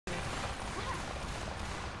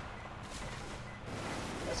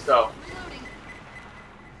Let's go.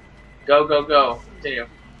 Go, go, go. Continue.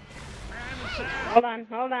 Hold on,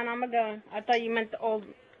 I'm going. I thought you meant the old.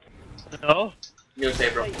 No? New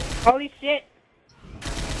saber. Holy shit!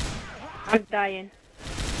 I'm dying.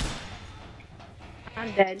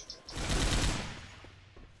 I'm dead.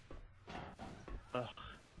 Ugh.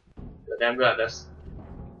 Damn good at this.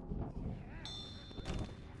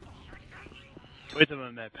 Wait till my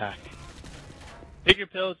med pack. Take your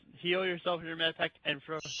pills, heal yourself in your med pack, and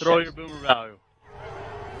throw your boomer value.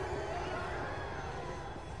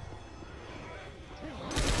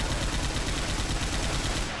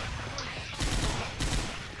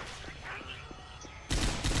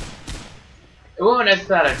 It won't have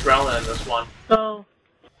that adrenaline in this one. Go.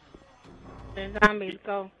 There's zombies,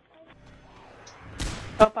 go.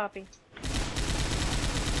 Go, Poppy.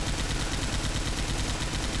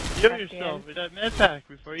 Heal yourself with that med pack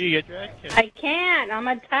before you get your head kicked. I can't. I'm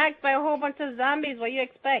attacked by a whole bunch of zombies. What do you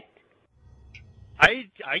expect? I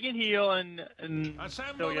can heal and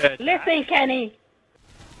still get attacked. Listen, Kenny.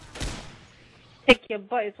 Kick your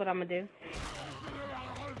butt is what I'm gonna do.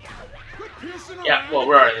 Yeah, well,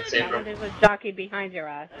 we're already in the safe room. There's a jockey behind your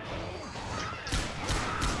ass.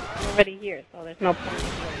 I'm already here, so there's no point.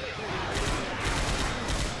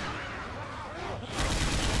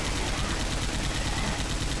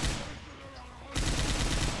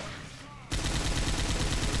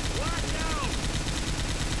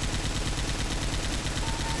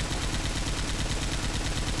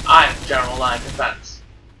 I'm General Line Defense.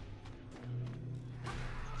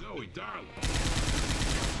 Zoe, darling.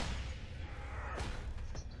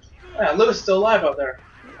 Yeah, Louis still alive out there.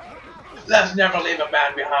 Let's never leave a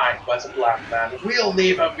man behind, but it's a black man. We'll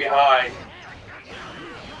leave him behind.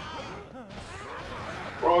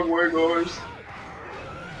 Wrong way, guys.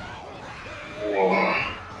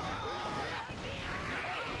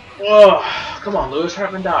 Oh, come on, Louis, hurry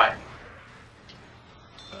up and die.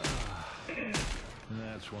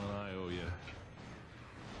 That's one I owe you.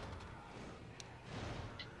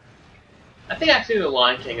 I think I've seen The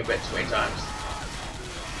Lion King a bit too many times.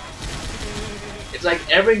 It's like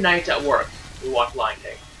every night at work, we watch Lion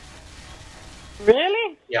King.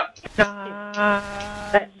 Really? Yeah. Yeah.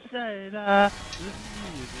 I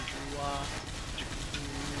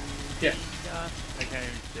can't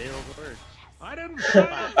even say all the words. I didn't say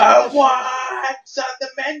What's on the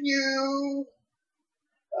menu?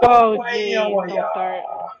 Oh, yeah, geez, yeah. don't start.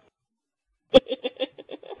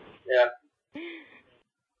 Yeah.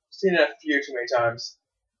 Seen it a few too many times.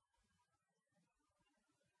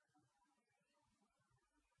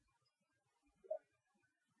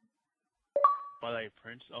 Twilight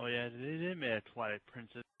Princess. Oh yeah, they did make a Twilight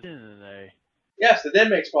Princess, didn't they? Yes, they did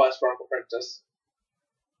make Twilight Sparkle Princess.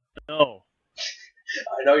 No.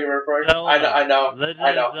 I know you're referring. Zelda. I know. Legend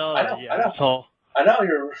I know. of Zelda, I know. yeah, I know. asshole. I know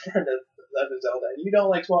you're referring to Legend of Zelda. You don't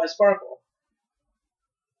like Twilight Sparkle.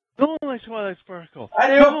 Don't like Twilight Sparkle. I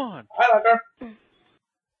do. Come on. I like her.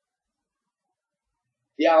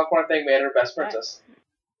 The Alicorn thing made her best princess.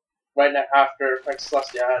 Right now after Princess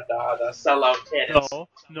Celestia and the sellout cannons.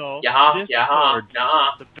 No. Yeah, This yeah, Lord,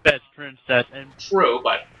 nah. the best princess and True,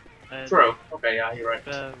 but true. Okay, yeah, you're right.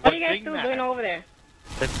 What are you guys still doing over there?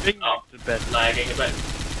 The Big Mac's the best. Lagging a bit.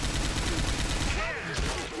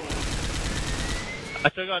 I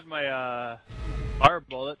still got my fire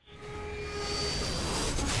bullets.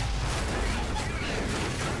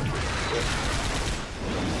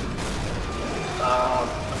 I'm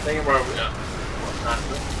thinking where we go.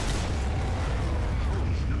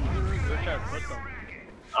 Where should I put them?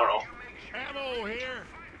 I don't know. ammo here.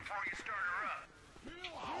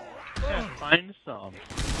 Yeah, find some.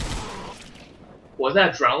 Was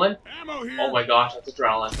that adrenaline? Ammo here. Oh my gosh, that's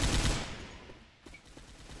adrenaline.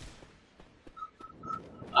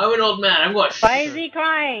 I'm an old man, I'm going to Why is he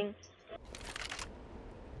crying?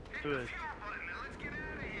 Who is?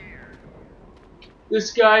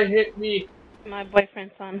 This guy hit me. My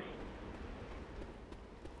boyfriend's son.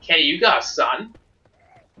 Kenny, you got a son?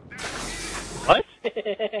 What?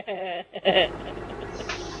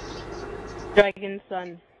 Dragon's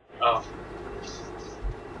son. Oh.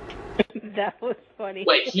 That was funny.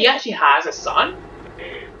 Wait, he actually has a son?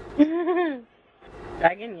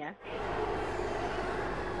 Dragon, yeah.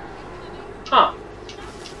 Huh.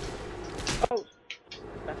 Oh.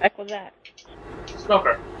 The heck was that?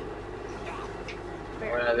 Smoker.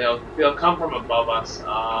 Well, they'll come from above us.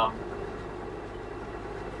 Uh-oh.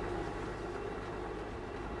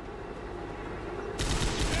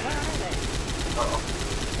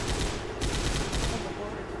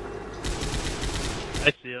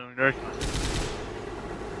 I see him. There's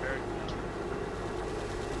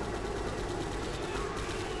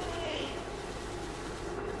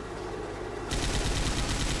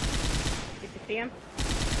see him?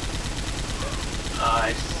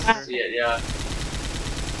 I see it, yeah.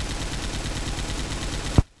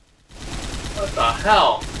 What the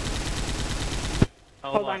hell?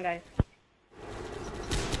 Hold on, guys.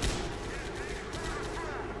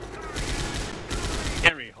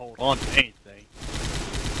 Can't really hold on to anything.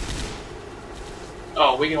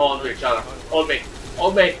 Oh, we can hold on to each other. Hold me.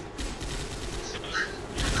 Hold me.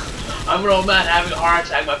 I'm an old man having a heart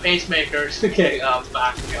attack. My pacemaker's getting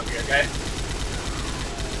backing up here, okay?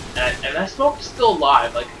 And that smoke is still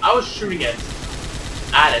alive. Like, I was shooting it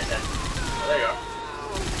at it. And, oh, there you go.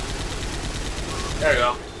 There you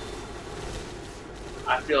go.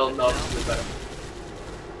 I feel noticeably better.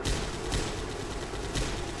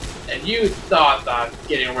 And you thought that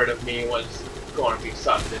getting rid of me was going to be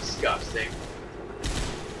something disgusting.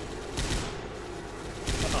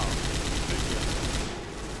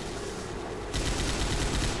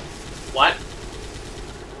 What?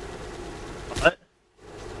 What?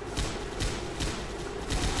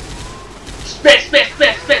 Spit, spit,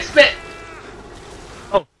 spit, spit, spit!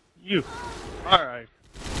 Oh, you. Alright.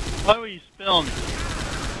 Why would you spit on me?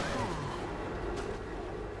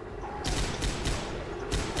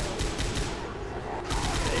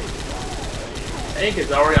 Ink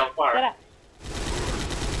is already on Shut fire. up.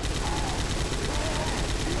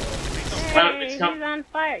 Hey, he's on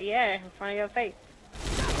fire. Yeah, in front of your face.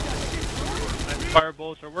 My fire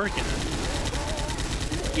bullets are working.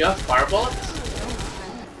 You have fire bullets?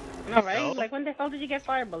 No, right? No. Like, when the hell did you get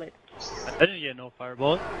fire bullets? I didn't get no fire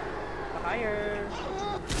bullets. Fire.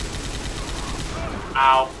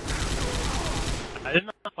 Ow. I did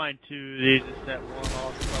not find two of these to set one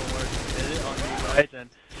off somewhere to hit it on you guys and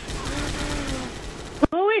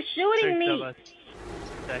Who is shooting picked up me? a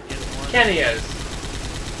second one. Kenny is.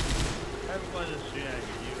 Everyone is shooting at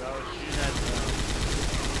you. I was shooting at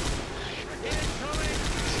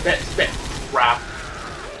Spit, spit. Crap.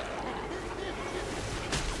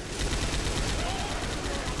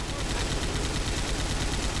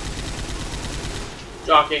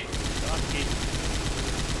 Jockey. Jockey.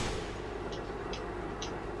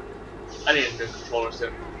 I need a new controller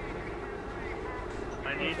soon.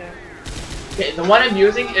 I need Okay, the one I'm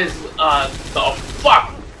using is the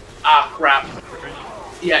fuck. Ah, crap.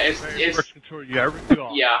 Yeah, it's first controller you ever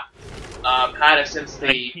got. yeah. Had it since the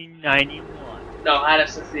 1991. no, had it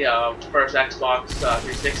since the first Xbox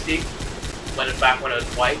 360. When it was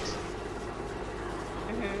white.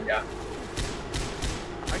 Mm-hmm. Yeah.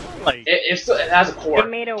 I got like It still it has a They cord.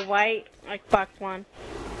 made a white, like, box one.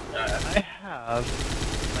 I have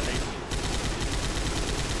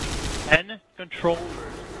like 10 controllers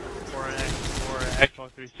for an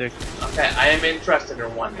Xbox 360. Okay, I am interested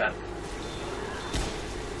in one then.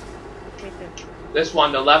 Me too. This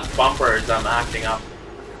one, the left bumper is acting up.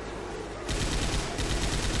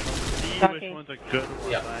 See Okay. which one's a good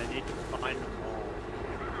one, Yeah. but I need to find them all.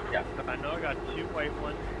 Yeah. I know I got 2 white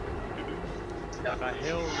ones. Yeah. I got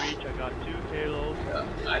Halo Reach, I got 2 Halos.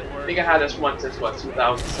 I think I had this one since what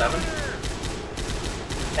 2007.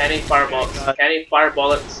 Kenny fire bullets. Kenny fire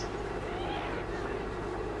bullets.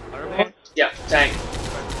 Fireballs? Yeah, tank.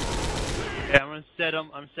 Yeah, I'm gonna set them,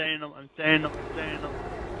 I'm saying them, I'm saying them, I'm saying them.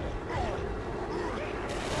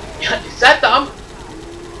 Set them.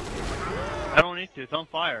 I don't need to, it's on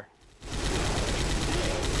fire.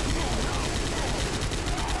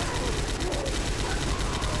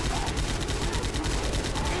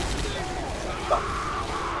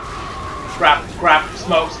 Crap, crap,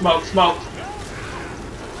 smoke, smoke, smoke.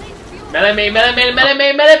 Melee me, melee me, melee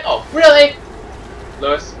me, melee. Oh, really?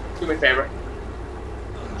 Lewis, do me a favor.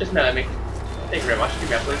 Just melee me. Thank you very much. Do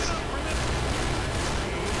that, please.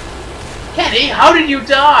 Kenny, how did you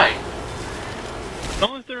die?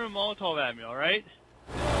 Someone threw a Molotov at me, alright?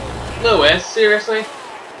 Lewis, seriously?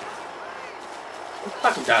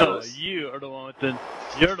 Fucking die, So, Lewis. you're the one who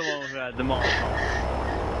had the Molotov.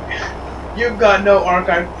 You've got no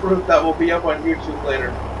archive proof that will be up on YouTube later.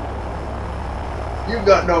 You've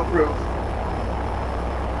got no proof.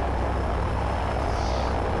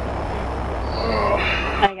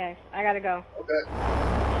 Hi, guys. I gotta go. Okay.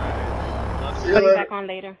 See I'll be back on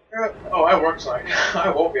later. Oh, I work, so I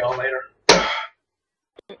won't be on later.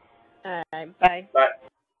 Alright, bye. Bye.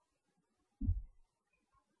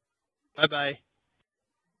 Bye-bye.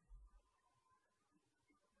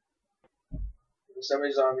 There's so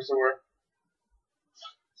many zombies to work.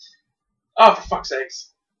 Oh, for fuck's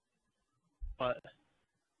sakes. What?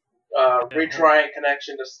 Retrying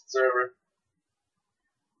connection to server.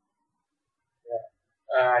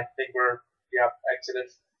 Yeah. I think we're, exited.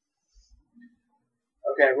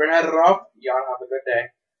 Okay, we're headed off. Y'all have a good day.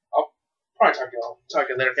 I'll probably talk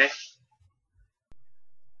to you later, okay?